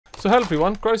So hello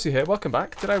everyone, Grosey here, welcome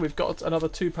back. Today we've got another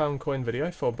 £2 coin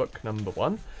video for book number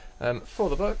 1. For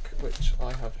the book, which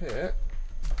I have here,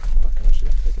 I can actually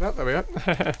take it out, there we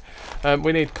go.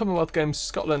 We need Commonwealth Games,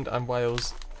 Scotland and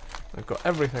Wales. We've got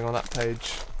everything on that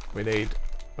page. We need,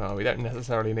 well, we don't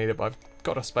necessarily need it, but I've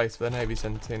got a space for the Navy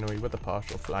Centenary with a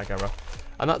partial flag error.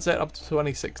 And that's it, up to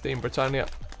 2016 Britannia.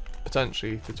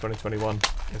 Potentially for 2021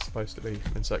 is supposed to be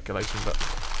in circulation, but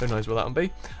who knows what that'll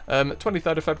be.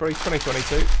 23rd of February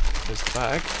 2022 is the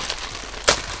bag.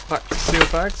 Back to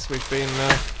sealed bags. We've been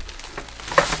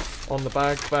on the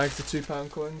bags of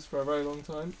 £2 coins for a very long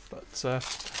time, but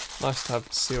nice to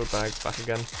have sealed bags back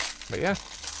again. But yeah,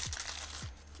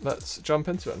 let's jump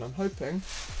into it, and I'm hoping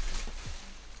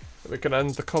that we can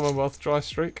end the Commonwealth dry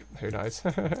streak. Who knows?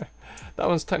 That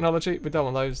one's technology. We don't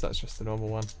want those. That's just the normal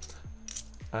one.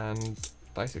 And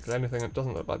basically anything that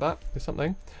doesn't look like that is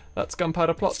something. That's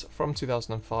Gunpowder Plot from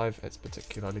 2005. It's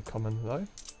particularly common though.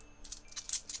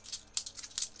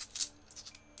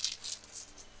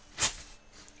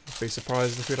 I'd be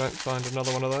surprised if we don't find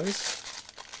another one of those.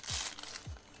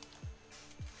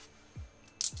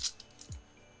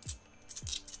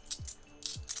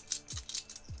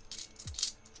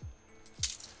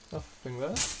 Nothing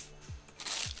there.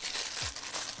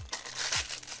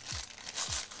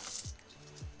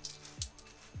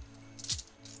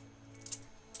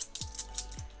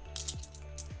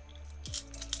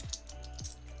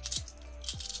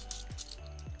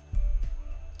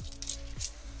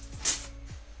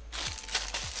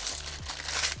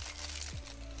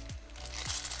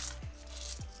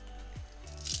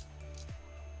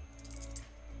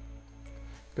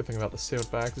 Good thing about the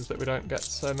sealed bags is that we don't get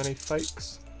so many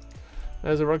fakes.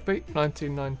 There's a rugby,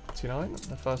 1999,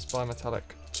 the first bimetallic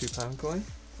 £2 coin.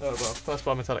 Oh well, first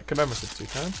bimetallic commemorative £2.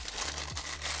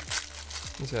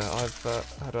 So yeah, I've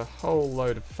had a whole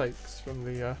load of fakes from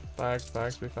the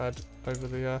bags we've had over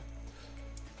the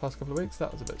past couple of weeks.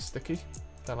 That was a bit sticky,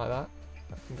 don't like that.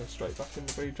 That can go straight back in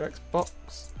the rejects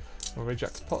box, or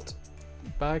rejects pot,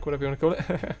 bag, whatever you want to call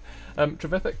it.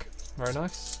 Trevithick, very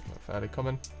nice, fairly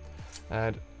common.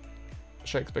 And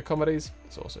Shakespeare comedies,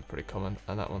 it's also pretty common,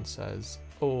 and that one says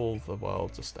all the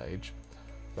world's a stage.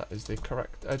 That is the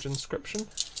correct edge inscription.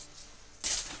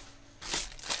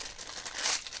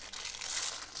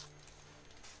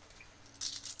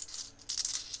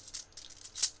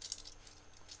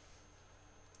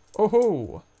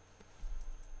 Oh,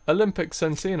 Olympic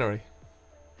Centenary.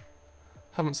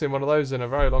 Haven't seen one of those in a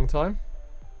very long time.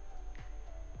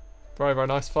 Very, very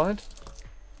nice find.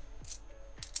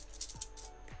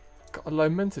 Got a low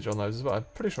mintage on those as well. I'm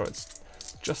pretty sure it's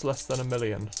just less than 1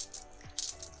 million,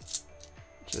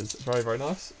 which is very, very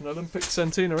nice. An Olympic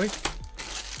Centenary.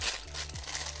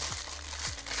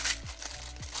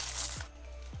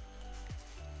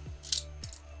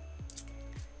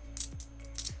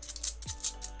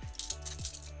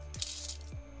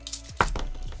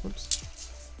 Whoops.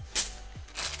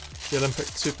 The Olympic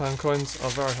 £2 coins are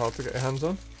very hard to get your hands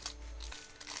on.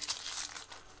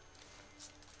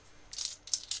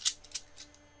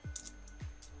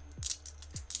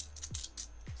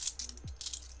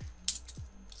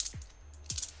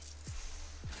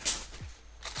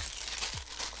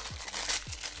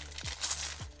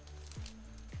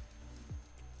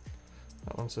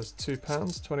 That one says £2,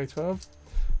 2012.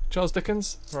 Charles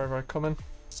Dickens, very, very common.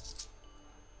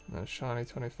 No shiny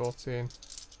 2014.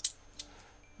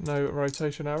 No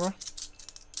rotation error.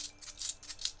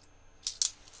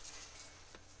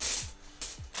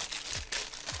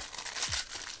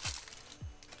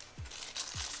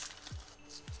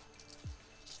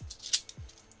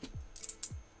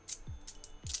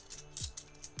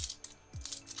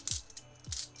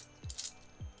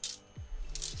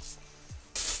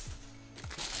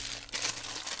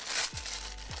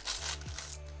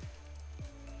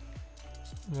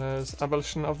 There's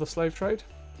Abolition of the Slave Trade.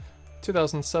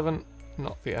 2007,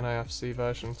 not the NAFC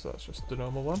version, so that's just the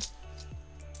normal one.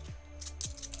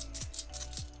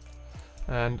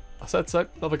 And I said so,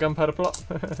 another Gunpowder Plot.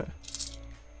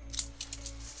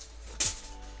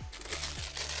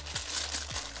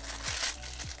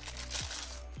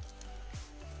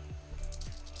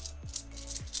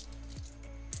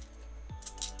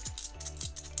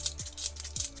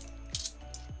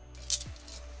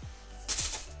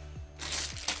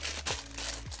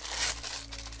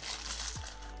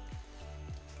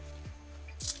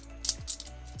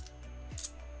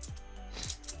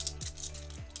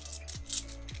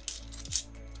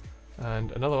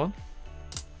 And another one.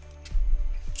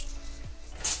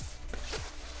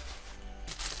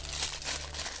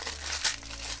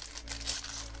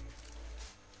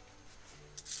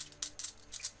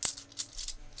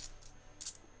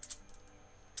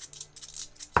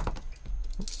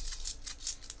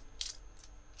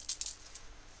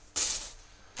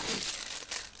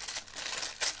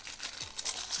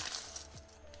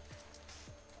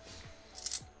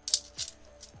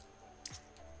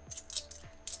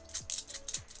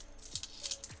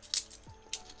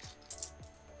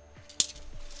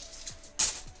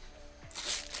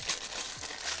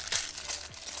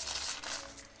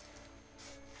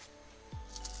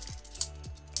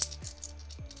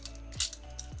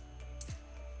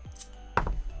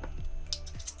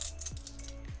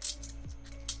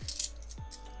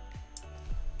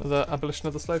 The abolition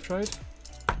of the slave trade.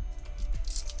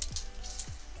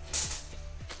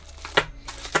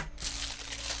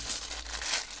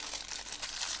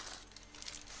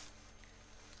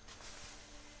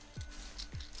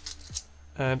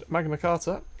 And Magna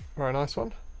Carta, very nice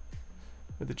one,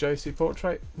 with the JC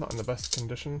portrait, not in the best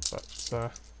condition, but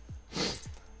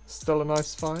still a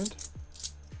nice find.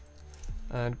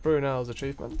 And Brunel's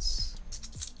achievements.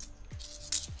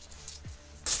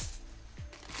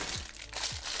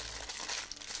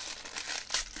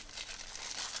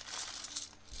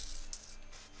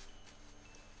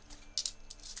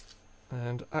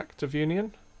 And Act of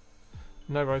Union,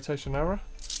 no rotation error.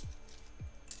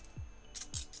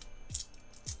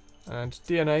 And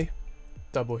DNA,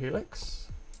 double helix.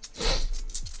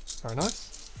 Very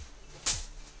nice.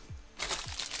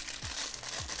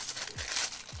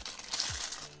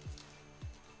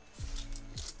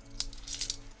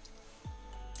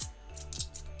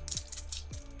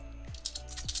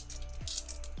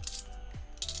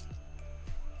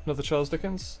 Another Charles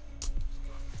Dickens.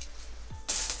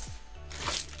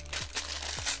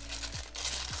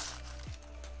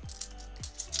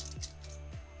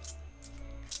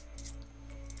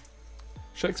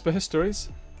 Shakespeare Histories,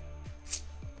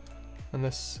 and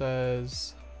this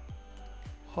says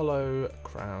Hollow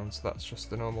Crown, so that's just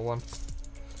the normal one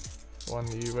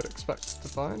you would expect to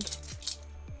find.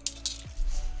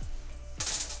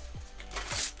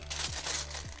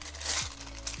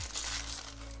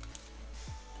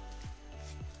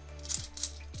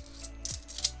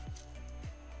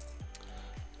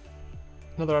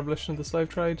 Another abolition of the slave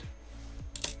trade,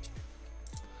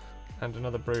 and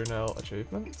another Brunel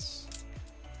achievements.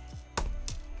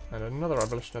 And another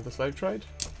abolition of the slave trade.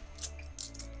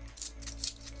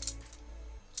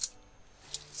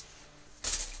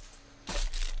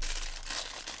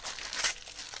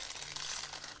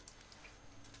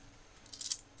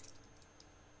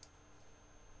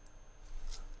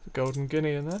 The golden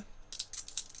guinea in there.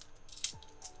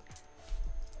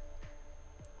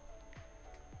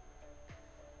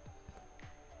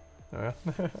 Oh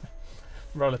yeah.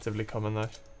 Relatively common though.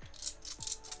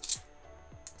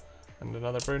 And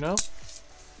another Brunel.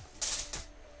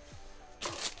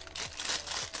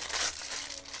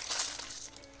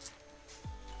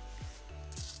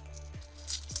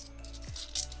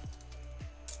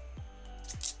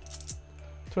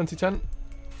 (2010)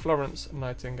 Florence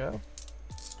Nightingale.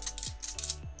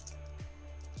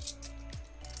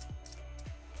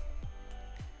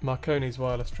 Marconi's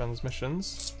wireless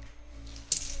transmissions.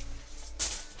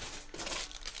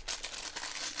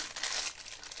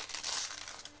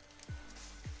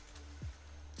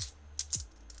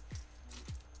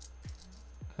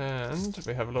 And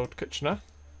we have Lord Kitchener.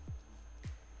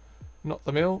 Not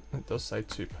the meal, it does say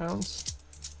 £2.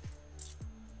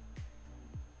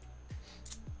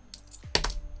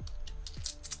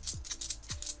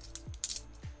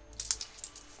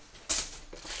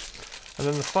 And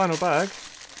then the final bag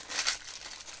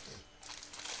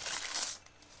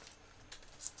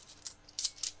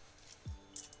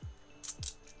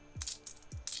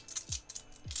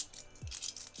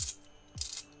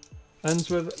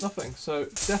ends with nothing, so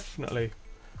definitely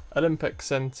Olympic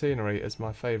Centenary is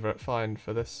my favourite find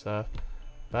for this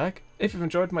bag. If you've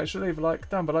enjoyed, make sure to leave a like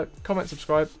down below, comment,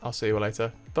 subscribe. I'll see you all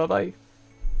later. Bye bye.